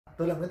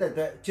Tôi là Nguyễn Tài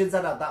Tuệ, chuyên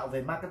gia đào tạo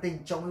về marketing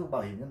trong lĩnh vực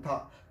bảo hiểm nhân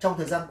thọ. Trong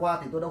thời gian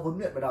qua thì tôi đã huấn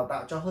luyện và đào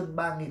tạo cho hơn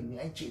 3.000 những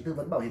anh chị tư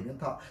vấn bảo hiểm nhân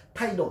thọ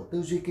thay đổi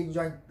tư duy kinh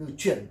doanh,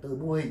 chuyển từ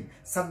mô hình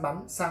săn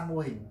bắn sang mô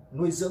hình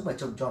nuôi dưỡng và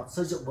trồng trọt,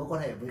 xây dựng mối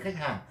quan hệ với khách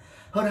hàng.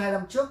 Hơn 2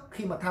 năm trước,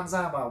 khi mà tham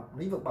gia vào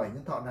lĩnh vực bảo hiểm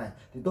nhân thọ này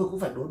thì tôi cũng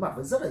phải đối mặt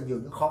với rất là nhiều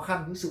những khó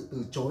khăn, những sự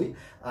từ chối,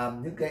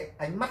 những cái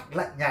ánh mắt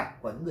lạnh nhạt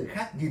của những người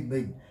khác nhìn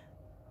mình.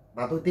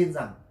 Và tôi tin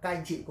rằng các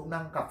anh chị cũng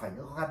đang gặp phải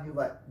những khó khăn như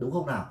vậy, đúng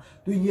không nào?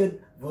 Tuy nhiên,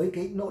 với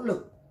cái nỗ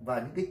lực và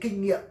những cái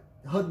kinh nghiệm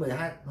hơn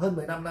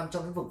 15 năm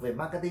trong lĩnh vực về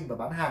marketing và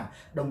bán hàng,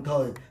 đồng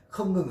thời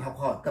không ngừng học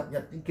hỏi, cập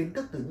nhật những kiến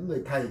thức từ những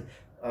người thầy,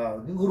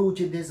 những guru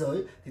trên thế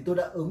giới, thì tôi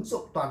đã ứng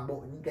dụng toàn bộ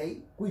những cái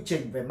quy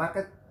trình về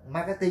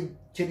marketing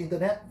trên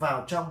internet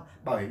vào trong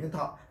bảo hiểm nhân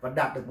thọ và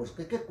đạt được một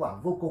cái kết quả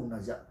vô cùng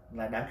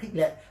là đáng khích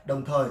lệ.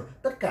 Đồng thời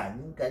tất cả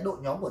những cái đội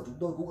nhóm của chúng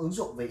tôi cũng ứng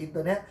dụng về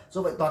internet,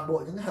 do vậy toàn bộ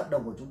những cái hợp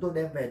đồng của chúng tôi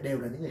đem về đều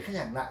là những người khách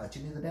hàng lạ ở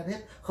trên internet hết,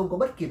 không có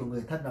bất kỳ một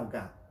người thân nào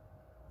cả.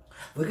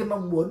 Với cái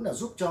mong muốn là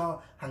giúp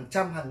cho hàng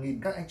trăm hàng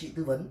nghìn các anh chị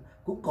tư vấn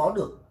cũng có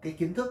được cái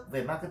kiến thức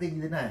về marketing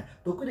như thế này,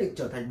 tôi quyết định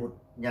trở thành một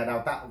nhà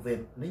đào tạo về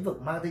lĩnh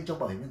vực marketing trong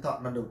bảo hiểm nhân thọ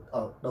lần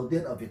đầu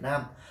tiên ở Việt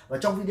Nam. Và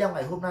trong video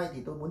ngày hôm nay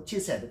thì tôi muốn chia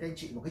sẻ với các anh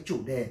chị một cái chủ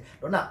đề,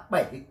 đó là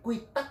 7 cái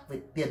quy tắc về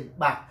tiền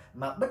bạc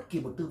mà bất kỳ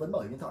một tư vấn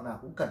bảo hiểm nhân thọ nào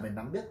cũng cần phải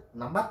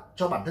nắm bắt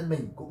cho bản thân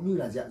mình, cũng như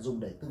là dùng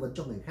để tư vấn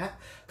cho người khác.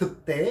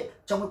 Thực tế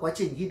trong cái quá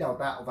trình khi đào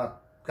tạo và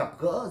gặp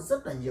gỡ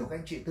rất là nhiều các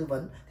anh chị tư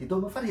vấn thì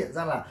tôi mới phát hiện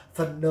ra là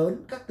phần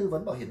lớn các tư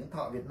vấn bảo hiểm nhân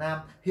thọ Việt Nam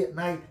hiện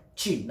nay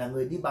chỉ là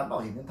người đi bán bảo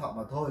hiểm nhân thọ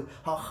mà thôi.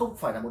 Họ không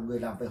phải là một người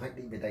làm về hoạch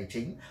định về tài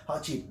chính, họ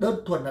chỉ đơn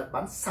thuần là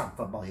bán sản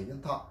phẩm bảo hiểm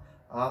nhân thọ.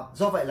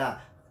 Do vậy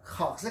là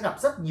họ sẽ gặp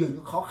rất nhiều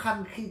những khó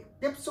khăn khi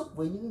tiếp xúc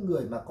với những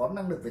người mà có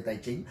năng lực về tài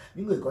chính,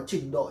 những người có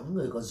trình độ, những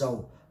người có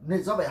giàu,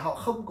 nên do vậy họ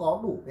không có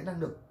đủ cái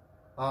năng lực.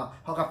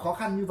 Họ gặp khó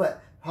khăn như vậy,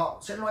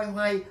 họ sẽ loay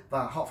hoay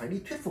và họ phải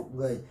đi thuyết phục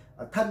người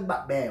thân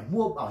bạn bè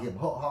mua bảo hiểm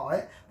hộ họ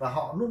ấy, và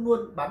họ luôn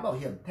luôn bán bảo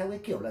hiểm theo cái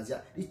kiểu là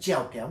đi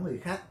chèo kéo người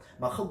khác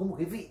mà không có một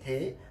cái vị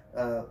thế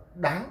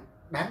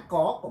đáng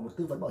có của một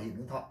tư vấn bảo hiểm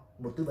nhân thọ,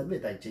 một tư vấn về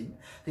tài chính.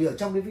 Thì ở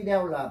trong cái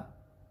video là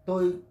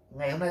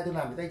ngày hôm nay tôi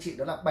làm với các anh chị,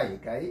 đó là 7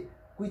 cái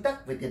quy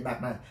tắc về tiền bạc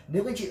này.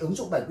 Nếu các anh chị ứng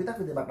dụng 7 quy tắc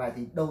về tiền bạc này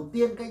thì đầu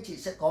tiên các anh chị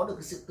sẽ có được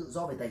cái sự tự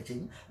do về tài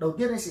chính. Đầu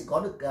tiên anh chị có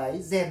được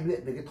cái rèn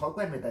luyện về cái thói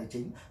quen về tài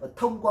chính, và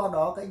thông qua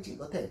đó các anh chị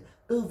có thể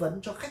tư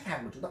vấn cho khách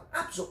hàng của chúng ta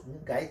áp dụng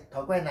những cái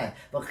thói quen này.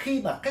 Và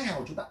khi mà khách hàng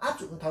của chúng ta áp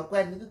dụng những thói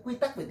quen, những cái quy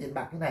tắc về tiền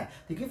bạc như này,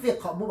 thì cái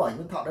việc họ mua bảo hiểm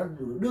nhân thọ đó là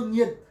điều đương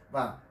nhiên,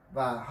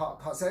 và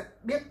họ sẽ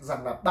biết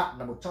rằng là bạn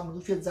là một trong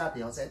những chuyên gia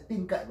thì họ sẽ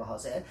tin cậy và họ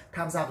sẽ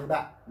tham gia với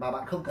bạn mà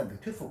bạn không cần phải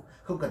thuyết phục,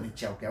 không cần phải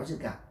chèo kéo gì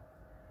cả.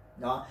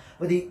 Đó.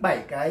 Vậy thì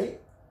 7 cái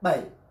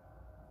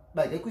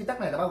quy tắc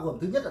này là bao gồm: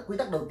 thứ nhất là quy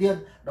tắc đầu tiên,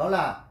 đó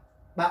là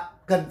bạn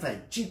cần phải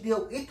chi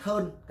tiêu ít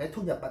hơn cái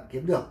thu nhập bạn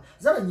kiếm được.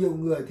 Rất là nhiều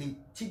người thì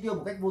chi tiêu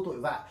một cách vô tội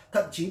vạ,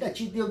 thậm chí là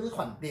chi tiêu những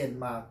khoản tiền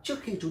mà trước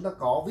khi chúng ta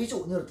có, ví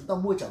dụ như là chúng ta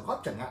mua trả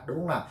góp chẳng hạn, đúng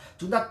không nào?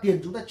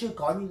 Tiền chúng ta chưa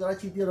có nhưng chúng ta đã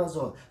chi tiêu ra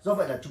rồi, do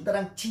vậy là chúng ta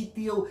đang chi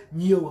tiêu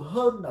nhiều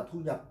hơn là thu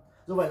nhập.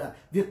 Do vậy là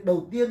việc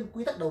đầu tiên,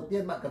 quy tắc đầu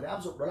tiên bạn cần phải áp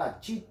dụng đó là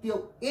chi tiêu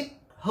ít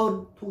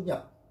hơn thu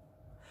nhập.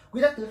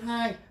 Quy tắc thứ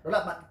hai đó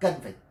là bạn cần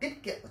phải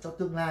tiết kiệm cho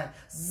tương lai.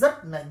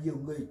 Rất là nhiều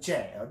người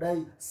trẻ ở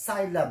đây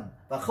sai lầm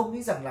và không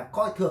nghĩ rằng là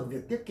coi thường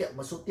việc tiết kiệm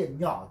một số tiền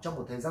nhỏ trong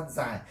một thời gian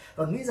dài,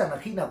 và nghĩ rằng là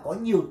khi nào có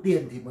nhiều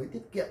tiền thì mới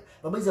tiết kiệm.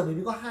 Và bây giờ mình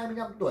mới có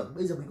 25 tuổi,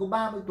 bây giờ mình có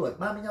 30 tuổi,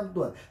 35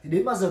 tuổi thì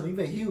đến bao giờ mình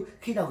về hưu,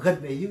 khi nào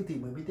gần về hưu thì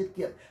mới tiết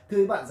kiệm. Thưa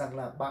các bạn rằng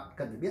là bạn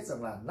cần phải biết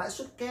rằng là lãi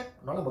suất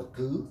kép nó là một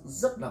thứ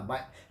rất là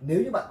mạnh.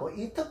 Nếu như bạn có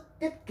ý thức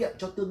tiết kiệm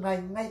cho tương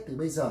lai ngay từ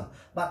bây giờ,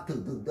 bạn thử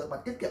tưởng tượng bạn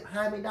tiết kiệm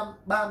 20 năm,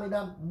 30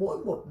 năm, mỗi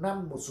một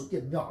năm một số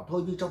tiền nhỏ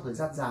thôi, nhưng trong thời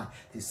gian dài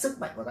thì sức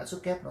mạnh của lãi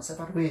suất kép nó sẽ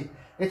phát huy.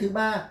 Cái thứ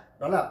ba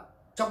đó là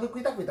trong cái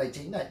quy tắc về tài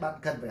chính này, bạn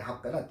cần phải học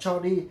cái là cho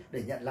đi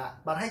để nhận lại.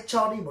 Bạn hãy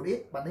cho đi một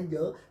ít. Bạn nên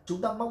nhớ,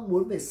 chúng ta mong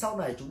muốn về sau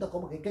này chúng ta có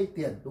một cái cây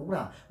tiền, đúng không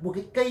nào? Một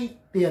cái cây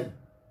tiền,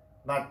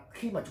 và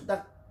khi mà chúng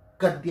ta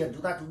cần tiền,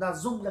 chúng ta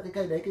rung ra cái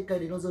cây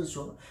đấy nó rơi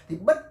xuống, thì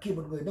bất kỳ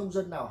một người nông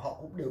dân nào họ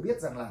cũng đều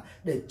biết rằng là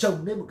để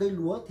trồng lên một cây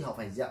lúa thì họ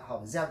phải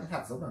gieo những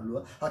hạt giống là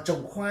lúa, họ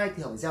trồng khoai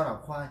thì họ phải gieo là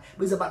khoai.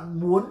 Bây giờ bạn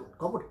muốn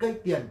có một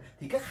cây tiền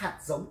thì các hạt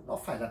giống nó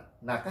phải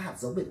là các hạt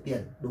giống về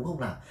tiền, đúng không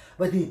nào?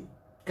 Vậy thì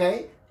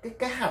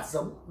cái hạt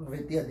giống về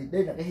tiền thì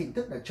đây là cái hình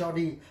thức là cho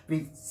đi,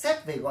 vì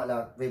xét về gọi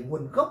là về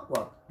nguồn gốc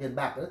của tiền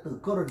bạc đó, từ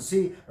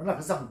currency, nó là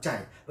cái dòng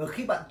chảy, và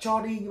khi bạn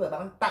cho đi như vậy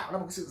bạn đang tạo ra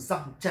một cái sự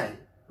dòng chảy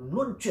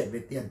luôn chuyển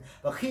về tiền.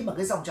 Và khi mà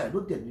cái dòng chảy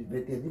luôn chuyển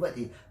về tiền như vậy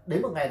thì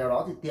đến một ngày nào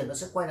đó thì tiền nó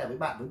sẽ quay lại với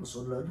bạn với một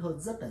số lớn hơn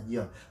rất là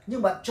nhiều.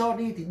 Nhưng bạn cho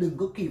đi thì đừng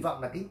có kỳ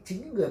vọng là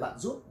chính người bạn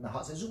giúp là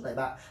họ sẽ giúp lại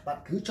bạn. Bạn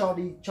cứ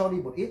cho đi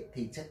một ít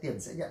thì tiền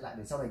sẽ nhận lại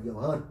về sau này nhiều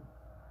hơn.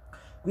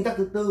 Quy tắc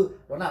thứ tư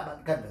đó là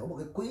bạn cần phải có một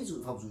cái quỹ dự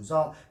phòng rủi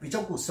ro, vì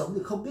trong cuộc sống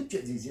thì không biết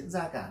chuyện gì diễn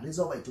ra cả, nên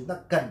do vậy chúng ta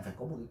cần phải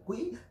có một cái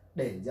quỹ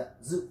để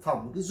dự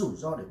phòng những cái rủi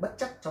ro, để bất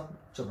chắc trong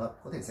trường hợp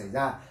có thể xảy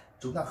ra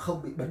chúng ta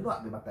không bị bấn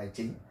loạn về mặt tài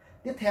chính.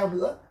 Tiếp theo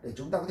nữa, để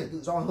chúng ta có thể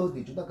tự do hơn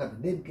thì chúng ta cần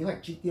phải lên kế hoạch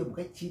chi tiêu một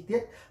cách chi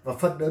tiết. Và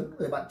phần lớn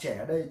người bạn trẻ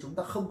ở đây chúng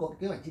ta không có cái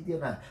kế hoạch chi tiêu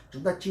này,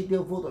 chúng ta chi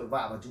tiêu vô tội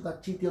vạ và chúng ta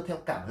chi tiêu theo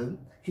cảm hứng.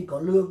 Khi có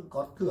lương,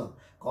 có thưởng,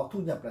 có thu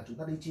nhập là chúng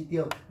ta đi chi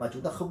tiêu, mà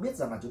chúng ta không biết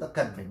rằng là chúng ta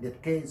cần phải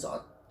liệt kê rõ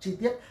chi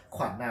tiết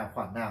khoản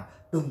nào,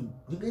 từng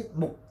những cái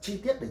mục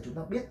chi tiết để chúng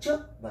ta biết trước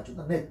và chúng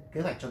ta lên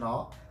kế hoạch cho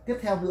nó. Tiếp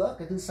theo nữa,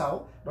 cái thứ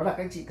 6 đó là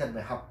các anh chị cần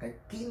phải học cái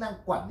kỹ năng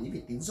quản lý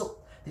về tín dụng.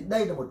 Thì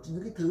đây là một trong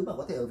những cái thứ mà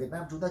có thể ở Việt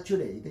Nam chúng ta chưa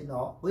để ý tới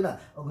nó, với là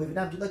ở người Việt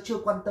Nam chúng ta chưa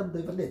quan tâm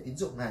tới vấn đề tín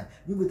dụng này.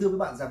 Nhưng với thưa với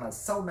bạn rằng là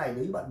sau này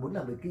nếu bạn muốn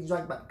làm về kinh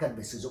doanh, bạn cần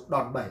phải sử dụng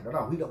đòn bẩy, đó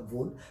là huy động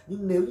vốn.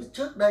 Nhưng nếu như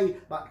trước đây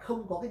bạn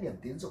không có cái điểm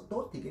tín dụng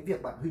tốt thì cái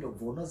việc bạn huy động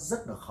vốn nó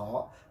rất là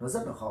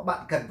khó.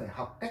 Bạn cần phải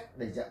học cách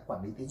để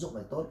quản lý tín dụng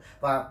này tốt,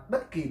 và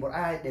bất kỳ một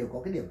ai đều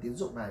có cái điểm tín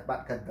dụng này, bạn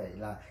cần phải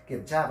là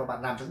kiểm tra và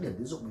bạn làm cho cái điểm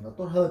tín dụng mình nó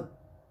tốt hơn.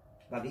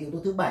 Và cái yếu tố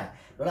thứ 7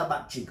 đó là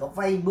bạn chỉ có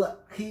vay mượn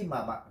khi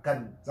mà bạn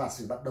cần. Giả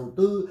sử bạn đầu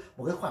tư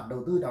một cái khoản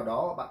đầu tư nào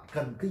đó, bạn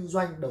cần kinh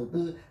doanh đầu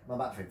tư mà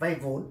bạn phải vay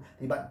vốn,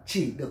 thì bạn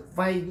chỉ được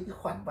vay những cái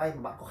khoản vay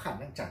mà bạn có khả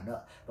năng trả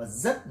nợ. Và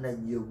rất là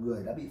nhiều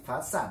người đã bị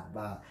phá sản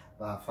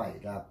và phải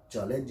là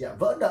trở lên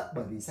vỡ nợ.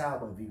 Bởi vì sao?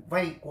 Bởi vì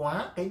vay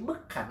quá cái mức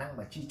khả năng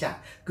mà chi trả.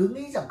 Cứ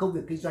nghĩ rằng công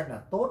việc kinh doanh là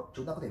tốt,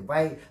 chúng ta có thể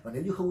vay, và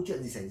nếu như không có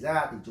chuyện gì xảy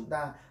ra thì chúng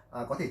ta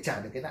có thể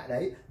trả được cái nại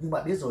đấy. Nhưng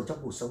bạn biết rồi, trong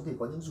cuộc sống thì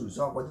có những rủi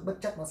ro, có những bất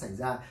trắc nó xảy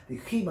ra. Thì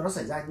khi mà nó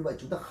xảy ra như vậy,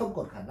 chúng ta không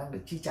còn khả năng để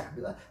chi trả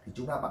nữa, thì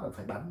chúng ta bắt đầu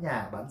phải bán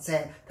nhà, bán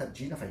xe, thậm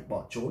chí là phải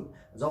bỏ trốn.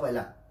 Do vậy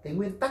là cái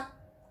nguyên tắc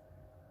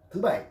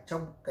thứ 7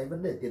 trong cái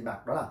vấn đề tiền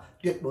bạc đó là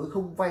tuyệt đối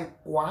không vay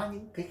quá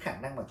những cái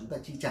khả năng mà chúng ta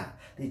chi trả.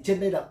 Thì trên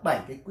đây là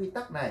 7 cái quy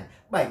tắc này,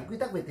 7 cái quy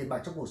tắc về tiền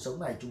bạc trong cuộc sống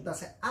này, chúng ta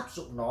sẽ áp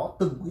dụng nó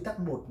từng quy tắc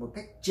một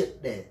cách triệt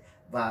để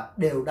và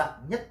đều đặn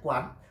nhất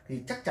quán,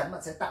 thì chắc chắn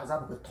bạn sẽ tạo ra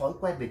một cái thói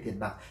quen về tiền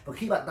bạc. Và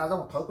khi bạn tạo ra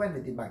một thói quen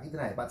về tiền bạc như thế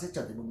này, bạn sẽ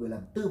trở thành một người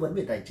làm tư vấn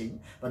về tài chính.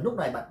 Và lúc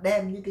này bạn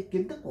đem những cái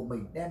kiến thức của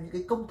mình, đem những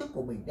cái công thức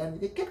của mình, đem những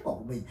cái kết quả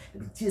của mình để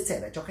mình chia sẻ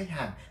lại cho khách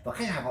hàng, và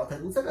khách hàng họ thấy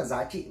cũng rất là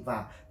giá trị.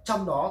 Và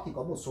trong đó thì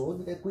có một số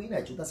những cái quỹ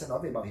này, chúng ta sẽ nói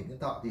về bảo hiểm nhân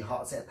thọ, thì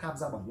họ sẽ tham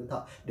gia bảo hiểm nhân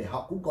thọ để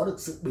họ cũng có được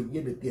sự bình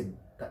yên về tiền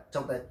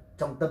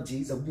trong tâm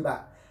trí giống như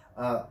bạn.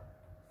 Ở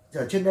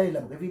trên đây là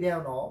một cái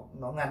video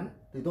nó ngắn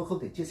thì tôi không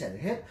thể chia sẻ được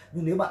hết,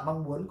 nhưng nếu bạn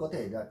mong muốn có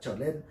thể trở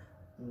lên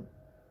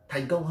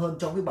thành công hơn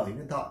trong cái bảo hiểm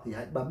nhân thọ thì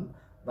hãy bấm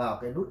vào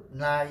cái nút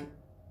like,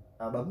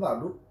 bấm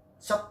vào nút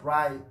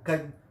subscribe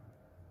kênh,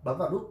 bấm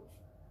vào nút.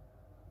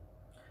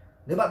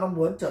 Nếu bạn mong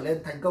muốn trở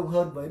lên thành công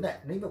hơn với lại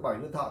lĩnh vực bảo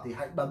hiểm nhân thọ thì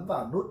hãy bấm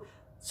vào nút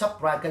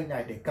subscribe kênh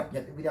này để cập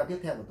nhật những video tiếp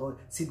theo của tôi.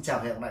 Xin chào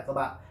và hẹn gặp lại các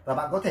bạn, và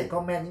bạn có thể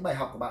comment những bài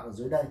học của bạn ở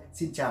dưới đây.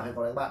 Xin chào và hẹn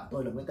gặp lại các bạn.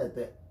 Tôi là Nguyễn Tài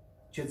Tuệ,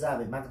 chuyên gia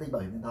về marketing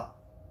bảo hiểm nhân thọ.